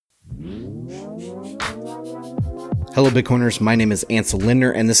Hello Bitcoiners, my name is Ansel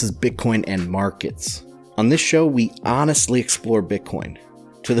Lindner and this is Bitcoin and Markets. On this show, we honestly explore Bitcoin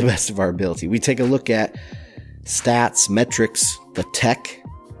to the best of our ability. We take a look at stats, metrics, the tech,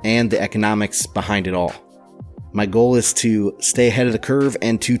 and the economics behind it all. My goal is to stay ahead of the curve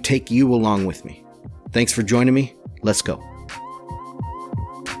and to take you along with me. Thanks for joining me. Let's go.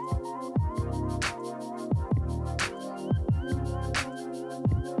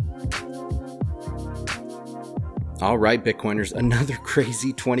 All right, Bitcoiners, another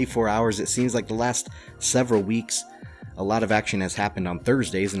crazy 24 hours. It seems like the last several weeks, a lot of action has happened on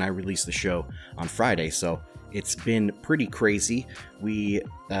Thursdays, and I released the show on Friday, so it's been pretty crazy. We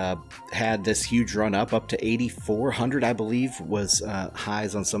had this huge run up to 8,400, I believe, was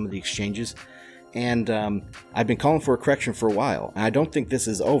highs on some of the exchanges. And I've been calling for a correction for a while. And I don't think this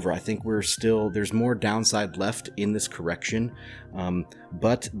is over. I think there's more downside left in this correction.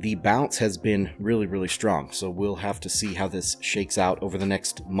 But the bounce has been really, really strong. So we'll have to see how this shakes out over the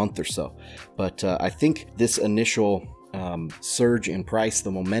next month or so. But I think this initial surge in price,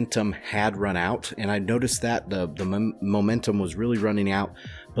 the momentum had run out. And I noticed that the momentum was really running out,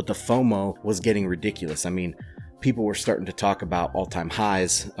 but the FOMO was getting ridiculous. I mean, people were starting to talk about all-time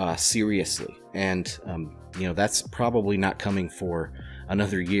highs seriously. And, that's probably not coming for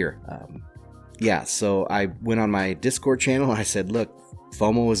another year. So I went on my Discord channel and I said, look,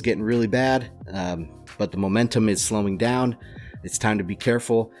 FOMO is getting really bad, but the momentum is slowing down. It's time to be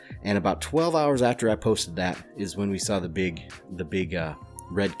careful. And about 12 hours after I posted that is when we saw the big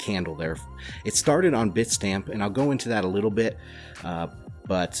red candle there. It started on Bitstamp, and I'll go into that a little bit.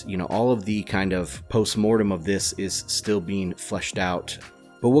 But, all of the kind of post-mortem of this is still being fleshed out.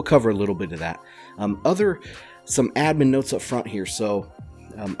 But we'll cover a little bit of that. Some admin notes up front here. So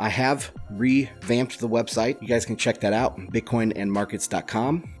I have revamped the website. You guys can check that out,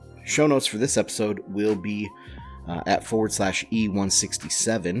 bitcoinandmarkets.com. Show notes for this episode will be at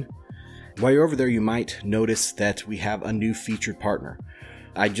 /E167. While you're over there, you might notice that we have a new featured partner.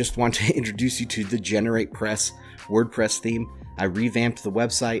 I just want to introduce you to the GeneratePress WordPress theme. I revamped the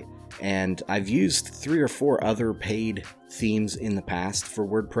website, and I've used 3 or 4 other paid themes in the past for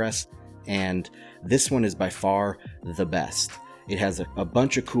WordPress, and this one is by far the best. It has a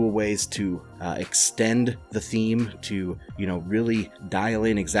bunch of cool ways to extend the theme to, really dial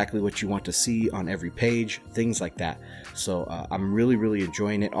in exactly what you want to see on every page, things like that. So I'm really, really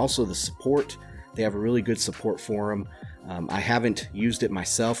enjoying it. Also, the support, they have a really good support forum. I haven't used it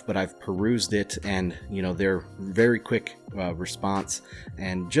myself, but I've perused it, and they're very quick response,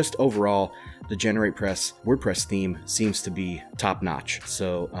 and just overall the GeneratePress WordPress theme seems to be top notch.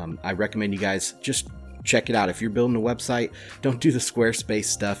 So I recommend you guys just check it out. If you're building a website, don't do the Squarespace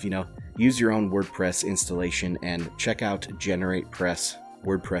stuff. Use your own WordPress installation and check out GeneratePress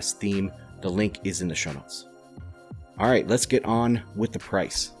WordPress theme. The link is in the show notes. All right, let's get on with the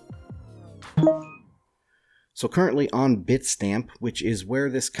price. So currently on Bitstamp, which is where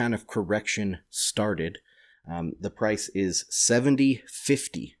this kind of correction started, the price is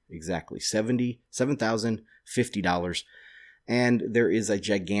 $70.50, exactly, $77,050, and there is a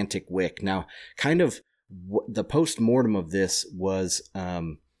gigantic wick. Now, kind of the post-mortem of this was,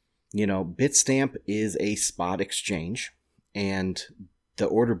 Bitstamp is a spot exchange, and the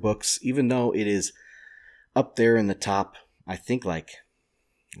order books, even though it is up there in the top, I think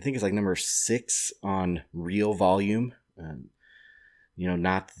it's like number 6 on real volume,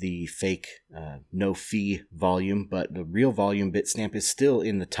 not the fake no fee volume, but the real volume. Bitstamp is still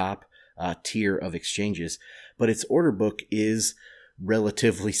in the top tier of exchanges, but its order book is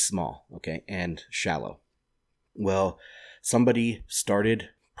relatively small, okay, and shallow. Well, somebody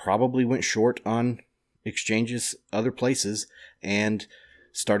probably went short on exchanges, other places, and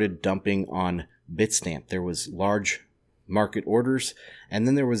started dumping on Bitstamp. There was large market orders, and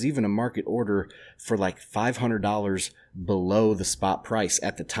then there was even a market order for like $500 below the spot price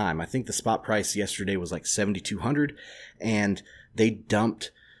at the time. I think the spot price yesterday was like $7,200, and they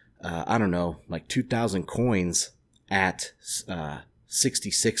dumped like 2,000 coins at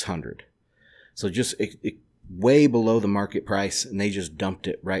 $6,600. So just way below the market price, and they just dumped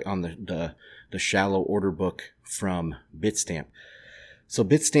it right on the shallow order book from Bitstamp. So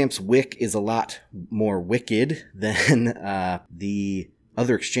Bitstamp's wick is a lot more wicked than the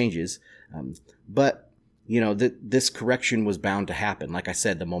other exchanges. But, this correction was bound to happen. Like I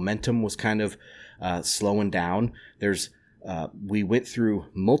said, the momentum was kind of slowing down. We went through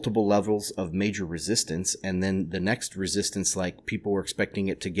multiple levels of major resistance, and then the next resistance, like people were expecting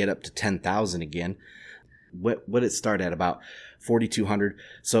it to get up to 10,000 again. What did it start at? About 4,200.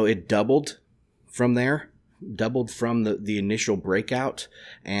 So it doubled from there. doubled from the initial breakout,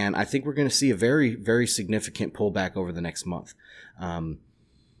 and I think we're going to see a very, very significant pullback over the next month.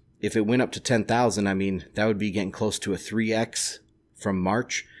 If it went up to 10,000, I mean, that would be getting close to a 3x from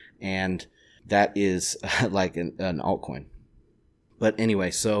March, and that is like an altcoin. But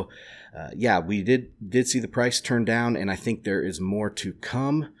anyway, so we did see the price turn down, and I think there is more to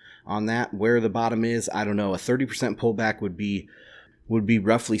come on that. Where the bottom is, I don't know. A 30% pullback would be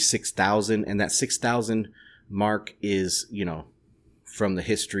roughly 6,000, and that 6,000 mark is, from the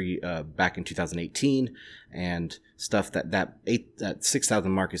history back in 2018 and stuff. That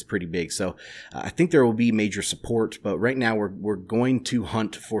 6,000 mark is pretty big. So I think there will be major support, but right now we're going to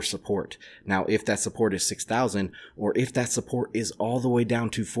hunt for support. Now, if that support is 6,000, or if that support is all the way down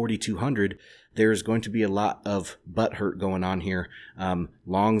to 4,200, there's going to be a lot of butt hurt going on here.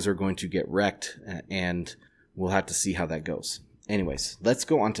 Longs are going to get wrecked, and we'll have to see how that goes. Anyways, let's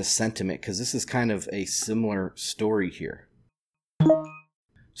go on to sentiment, because this is kind of a similar story here.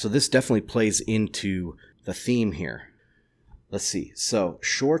 So this definitely plays into the theme here. Let's see. So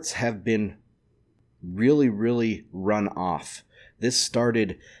shorts have been really, really run off. This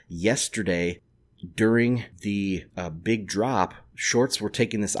started yesterday during the big drop. Shorts were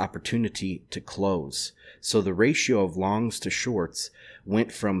taking this opportunity to close. So the ratio of longs to shorts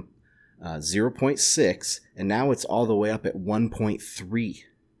went from 0.6, and now it's all the way up at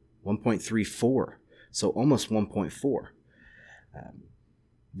 1.34. So almost 1.4.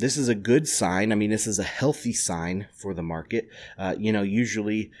 This is a good sign. I mean, this is a healthy sign for the market.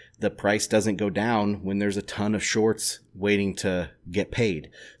 Usually the price doesn't go down when there's a ton of shorts waiting to get paid.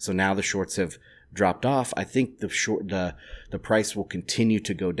 So now the shorts have dropped off. I think the price will continue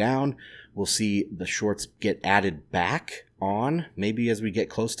to go down. We'll see the shorts get added back on. Maybe as we get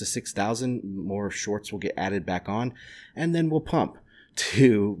close to 6,000, more shorts will get added back on, and then we'll pump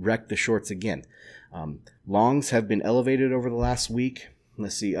to wreck the shorts again. Longs have been elevated over the last week.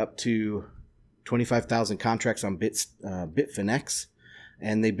 Let's see, up to 25,000 contracts on Bitfinex,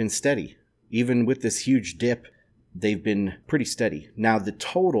 and they've been steady. Even with this huge dip, they've been pretty steady. Now, the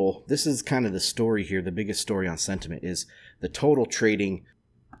total, this is kind of the story here, the biggest story on sentiment, is the total trading,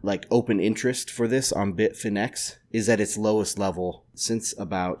 like open interest for this on Bitfinex, is at its lowest level since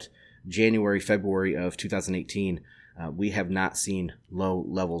about January, February of 2018. We have not seen low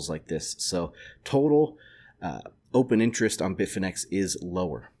levels like this. So total open interest on Bitfinex is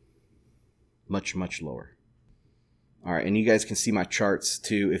lower. Much, much lower. All right, and you guys can see my charts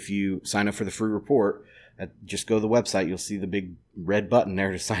too. If you sign up for the free report, just go to the website. You'll see the big red button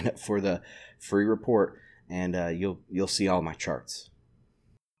there to sign up for the free report, and you'll see all my charts.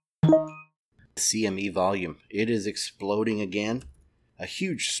 CME volume. It is exploding again. A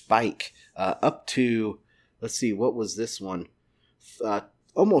huge spike up to, let's see, what was this one?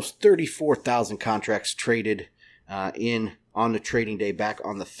 Almost 34,000 contracts traded on the trading day back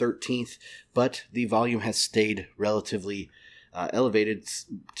on the 13th, but the volume has stayed relatively elevated.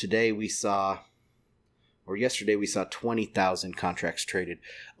 Yesterday we saw 20,000 contracts traded.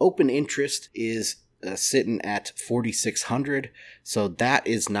 Open interest is sitting at 4,600, so that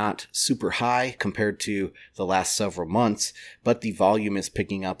is not super high compared to the last several months, but the volume is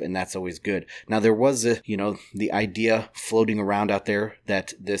picking up, and that's always good. Now, there was the idea floating around out there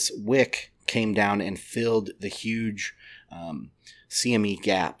that this wick came down and filled the huge CME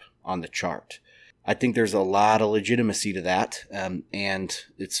gap on the chart. I think there's a lot of legitimacy to that, and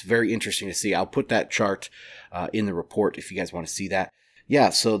it's very interesting to see. I'll put that chart in the report if you guys want to see that. Yeah,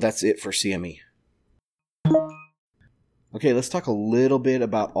 so that's it for CME. Okay, let's talk a little bit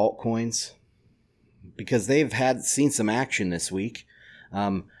about altcoins, because they've seen some action this week.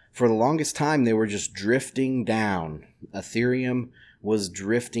 For the longest time, they were just drifting down. Ethereum was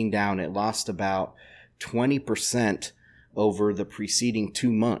drifting down. It lost about 20% over the preceding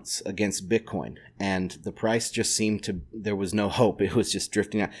 2 months against Bitcoin, and the price just there was no hope. It was just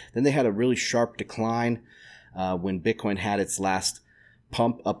drifting out. Then they had a really sharp decline when Bitcoin had its last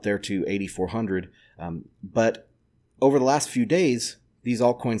pump up there to 8,400. But over the last few days, these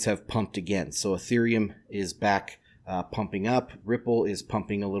altcoins have pumped again. So Ethereum is back pumping up. Ripple is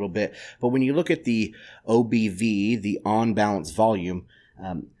pumping a little bit. But when you look at the OBV, the on-balance volume,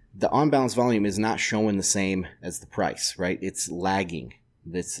 the on-balance volume is not showing the same as the price, right? It's lagging.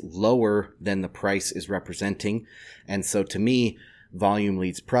 It's lower than the price is representing. And so to me, volume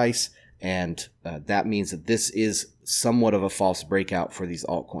leads price. And that means that this is somewhat of a false breakout for these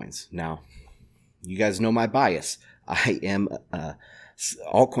altcoins. Now, you guys know my bias. I am a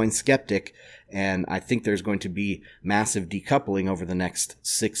altcoin skeptic, and I think there's going to be massive decoupling over the next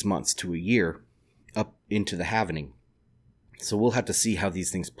 6 months to a year up into the halvening. So we'll have to see how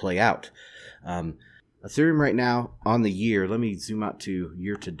these things play out. Ethereum right now on the year, let me zoom out to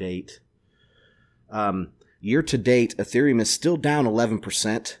year to date. Year to date, Ethereum is still down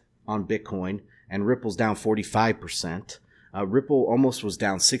 11% on Bitcoin, and Ripple's down 45%. Ripple almost was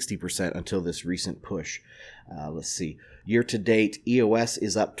down 60% until this recent push. Let's see. Year to date, EOS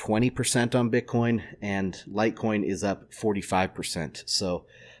is up 20% on Bitcoin, and Litecoin is up 45%. So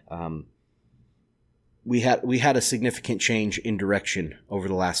we had a significant change in direction over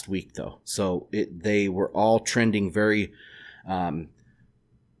the last week, though. So they were all trending very,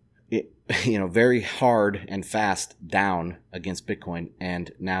 very hard and fast down against Bitcoin,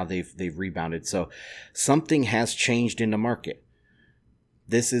 and now they've rebounded. So something has changed in the market.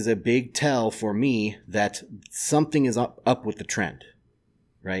 This is a big tell for me that something is up with the trend,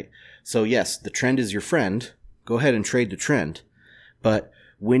 right? So yes, the trend is your friend. Go ahead and trade the trend. But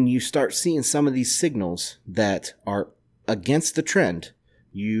when you start seeing some of these signals that are against the trend,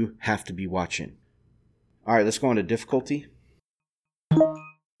 you have to be watching. All right, let's go on to difficulty.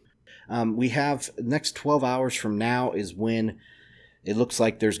 We have next 12 hours from now is when it looks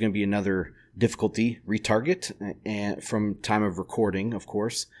like there's going to be another difficulty retarget, and from time of recording, of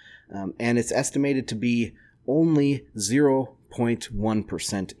course, and it's estimated to be only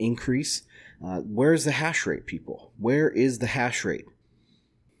 0.1% increase. Where's the hash rate, people? Where is the hash rate?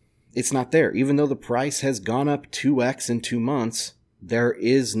 It's not there. Even though the price has gone up 2x in 2 months, there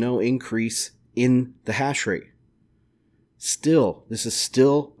is no increase in the hash rate. Still, this is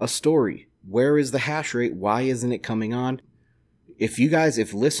still a story. Where is the hash rate? Why isn't it coming on? If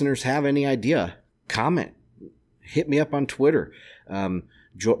listeners have any idea, comment, hit me up on Twitter,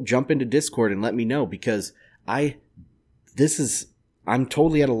 jump into Discord and let me know, because I'm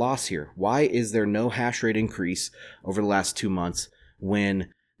totally at a loss here. Why is there no hash rate increase over the last 2 months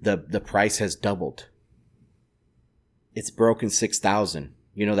when the price has doubled? It's broken 6,000.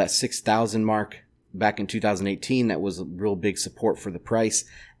 You know, that 6,000 mark back in 2018, that was a real big support for the price.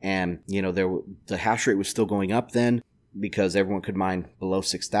 And, the hash rate was still going up then because everyone could mine below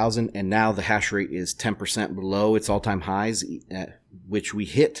 6,000. And now the hash rate is 10% below its all-time highs, which we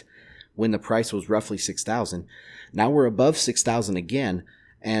hit when the price was roughly 6,000. Now we're above 6,000 again,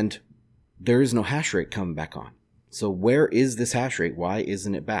 and there is no hash rate coming back on. So where is this hash rate? Why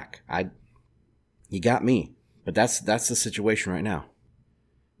isn't it back? You got me. But that's the situation right now.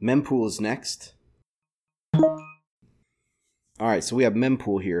 Mempool is next. All right, so we have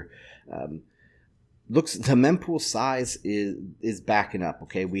mempool here. The mempool size is backing up.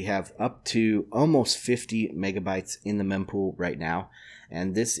 Okay, we have up to almost 50 megabytes in the mempool right now,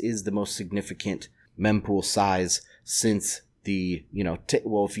 and this is the most significant mempool size since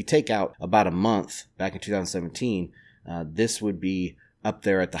if you take out about a month back in 2017, this would be up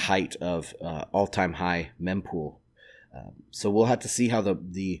there at the height of all-time high mempool. So we'll have to see how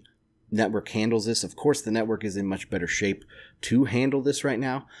the network handles this. Of course, the network is in much better shape to handle this right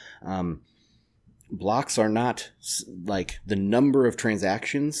now. Blocks are not, like, the number of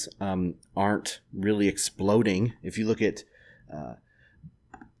transactions aren't really exploding. If you look at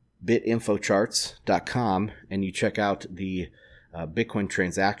bitinfocharts.com and you check out the Bitcoin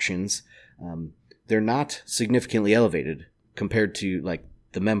transactions, they're not significantly elevated compared to, like,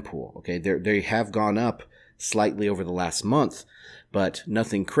 the mempool. Okay, they have gone up slightly over the last month, but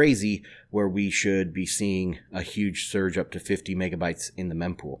nothing crazy where we should be seeing a huge surge up to 50 megabytes in the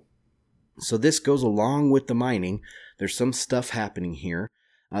mempool. So this goes along with the mining. There's some stuff happening here.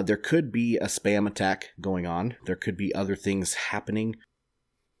 There could be a spam attack going on. There could be other things happening.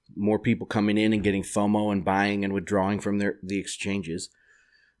 More people coming in and getting FOMO and buying and withdrawing from the exchanges.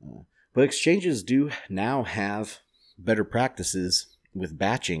 But exchanges do now have better practices with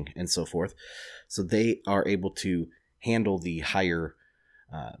batching and so forth. So they are able to handle the higher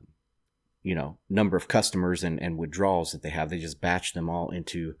number of customers and withdrawals that they have. They just batch them all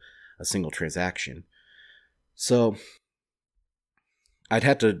into a single transaction. So I'd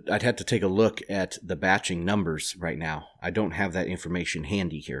have to take a look at the batching numbers right now. I don't have that information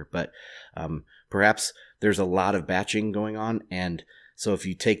handy here, but perhaps there's a lot of batching going on, and so if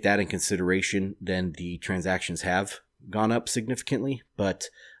you take that in consideration, then the transactions have gone up significantly. But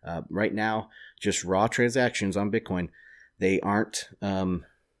right now, just raw transactions on Bitcoin, they aren't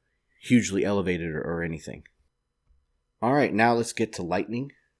hugely elevated or anything. All right, now let's get to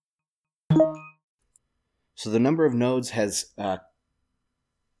Lightning. So the number of nodes has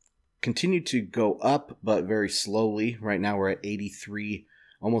continued to go up, but very slowly. Right now we're at 83,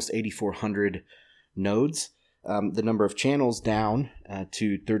 almost 8,400 nodes. The number of channels down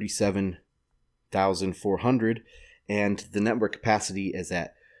to 37,400, and the network capacity is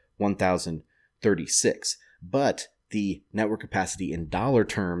at 1,036. But the network capacity in dollar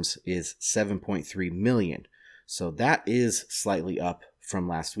terms is 7.3 million. So that is slightly up from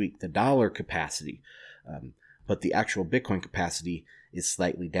last week, the dollar capacity. But the actual Bitcoin capacity is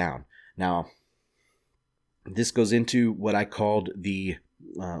slightly down. Now, this goes into what I called the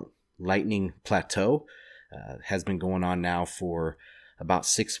Lightning Plateau. Has been going on now for about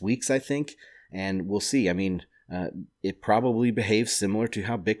 6 weeks, I think. And we'll see. I mean, it probably behaves similar to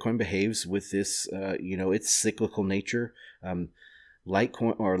how Bitcoin behaves with this, its cyclical nature.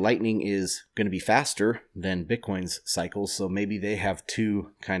 Lightning is going to be faster than Bitcoin's cycles, so maybe they have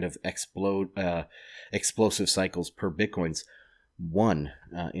two kind of explosive cycles per Bitcoin's one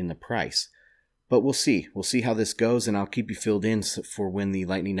in the price. But we'll see. We'll see how this goes, and I'll keep you filled in for when the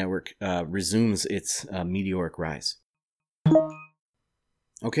Lightning Network resumes its meteoric rise.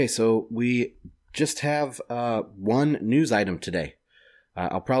 Okay, so we just have one news item today.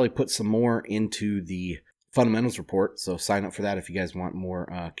 I'll probably put some more into the fundamentals report, so sign up for that if you guys want more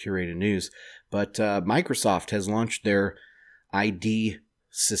curated news. But Microsoft has launched their ID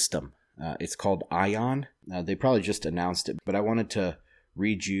system. It's called Ion. They probably just announced it, but I wanted to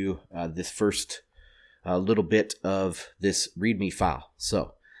read you this first little bit of this README file.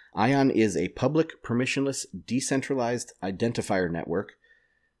 So, Ion is a public, permissionless, decentralized identifier network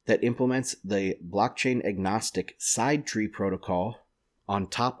that implements the blockchain-agnostic side tree protocol on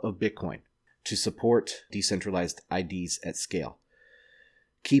top of Bitcoin to support decentralized IDs at scale.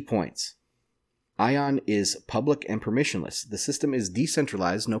 Key points. Ion is public and permissionless. The system is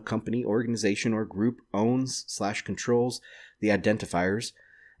decentralized. No company, organization, or group owns/controls the identifiers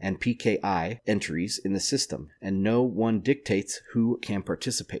and PKI entries in the system, and no one dictates who can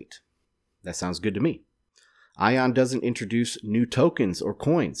participate. That sounds good to me. Ion doesn't introduce new tokens or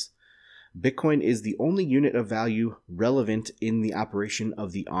coins. Bitcoin is the only unit of value relevant in the operation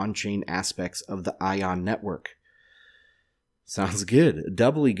of the on-chain aspects of the Ion network. Sounds good.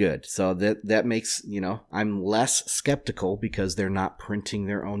 Doubly good. So that makes, I'm less skeptical because they're not printing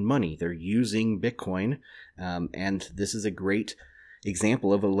their own money. They're using Bitcoin, and this is a great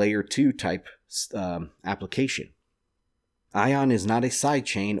example of a layer 2 type application. Ion is not a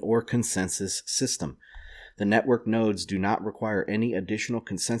sidechain or consensus system. The network nodes do not require any additional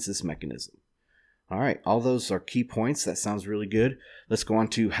consensus mechanism. All right, all those are key points. That sounds really good. Let's go on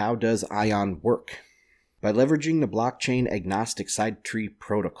to how does Ion work? By leveraging the blockchain agnostic side tree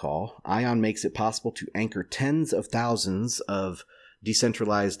protocol, Ion makes it possible to anchor tens of thousands of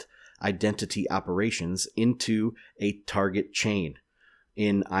decentralized identity operations into a target chain.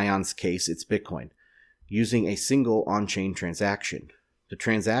 In Ion's case, it's Bitcoin, using a single on-chain transaction. The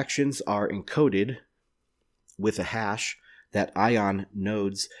transactions are encoded with a hash that Ion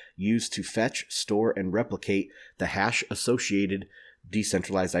nodes use to fetch, store, and replicate the hash-associated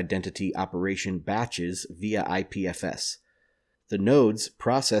decentralized identity operation batches via IPFS. The nodes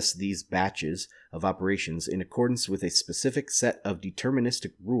process these batches of operations in accordance with a specific set of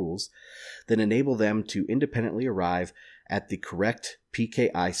deterministic rules that enable them to independently arrive at the correct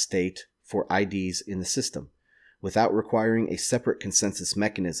PKI state for IDs in the system, without requiring a separate consensus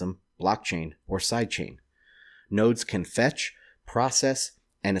mechanism, blockchain, or sidechain. Nodes can fetch, process,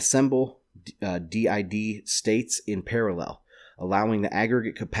 and assemble DID states in parallel, allowing the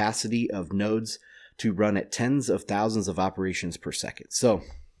aggregate capacity of nodes to run at tens of thousands of operations per second. So,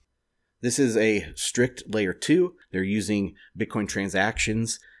 this is a strict layer 2. They're using Bitcoin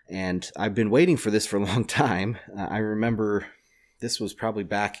transactions, and I've been waiting for this for a long time. I remember this was probably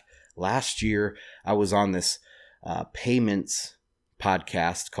back last year. I was on this payments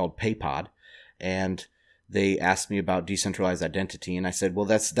podcast called PayPod, and they asked me about decentralized identity, and I said, well,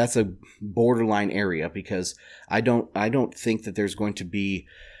 that's a borderline area because I don't think that there's going to be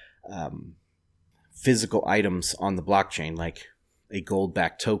physical items on the blockchain like a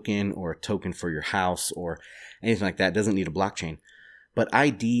gold-backed token or a token for your house or anything like that. It doesn't need a blockchain. But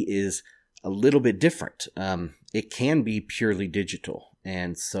ID is a little bit different. It can be purely digital,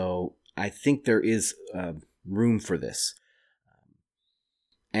 and so I think there is room for this.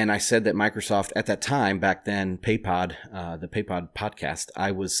 And I said that Microsoft, at that time, back then, PayPod, the PayPod podcast,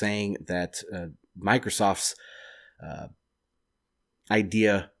 I was saying that Microsoft's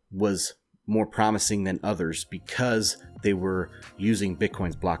idea was more promising than others because they were using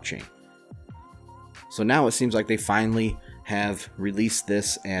Bitcoin's blockchain. So now it seems like they finally have released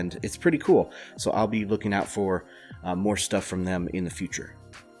this, and it's pretty cool. So I'll be looking out for more stuff from them in the future.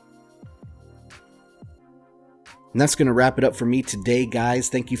 And that's going to wrap it up for me today, guys.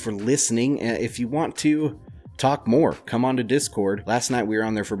 Thank you for listening. If you want to talk more, come on to Discord. Last night we were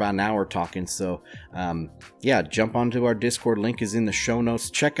on there for about an hour talking, so yeah, jump onto our Discord. Link is in the show notes.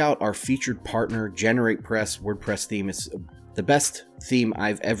 Check out our featured partner, GeneratePress WordPress theme. It's the best theme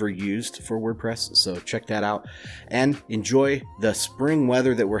I've ever used for WordPress, so check that out and enjoy the spring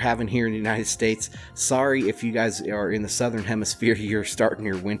weather that we're having here in the United States. Sorry if you guys are in the southern hemisphere, you're starting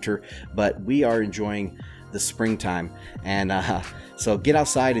your winter, but we are enjoying the springtime. And so get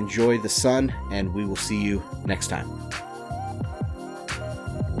outside, enjoy the sun, and we will see you next time.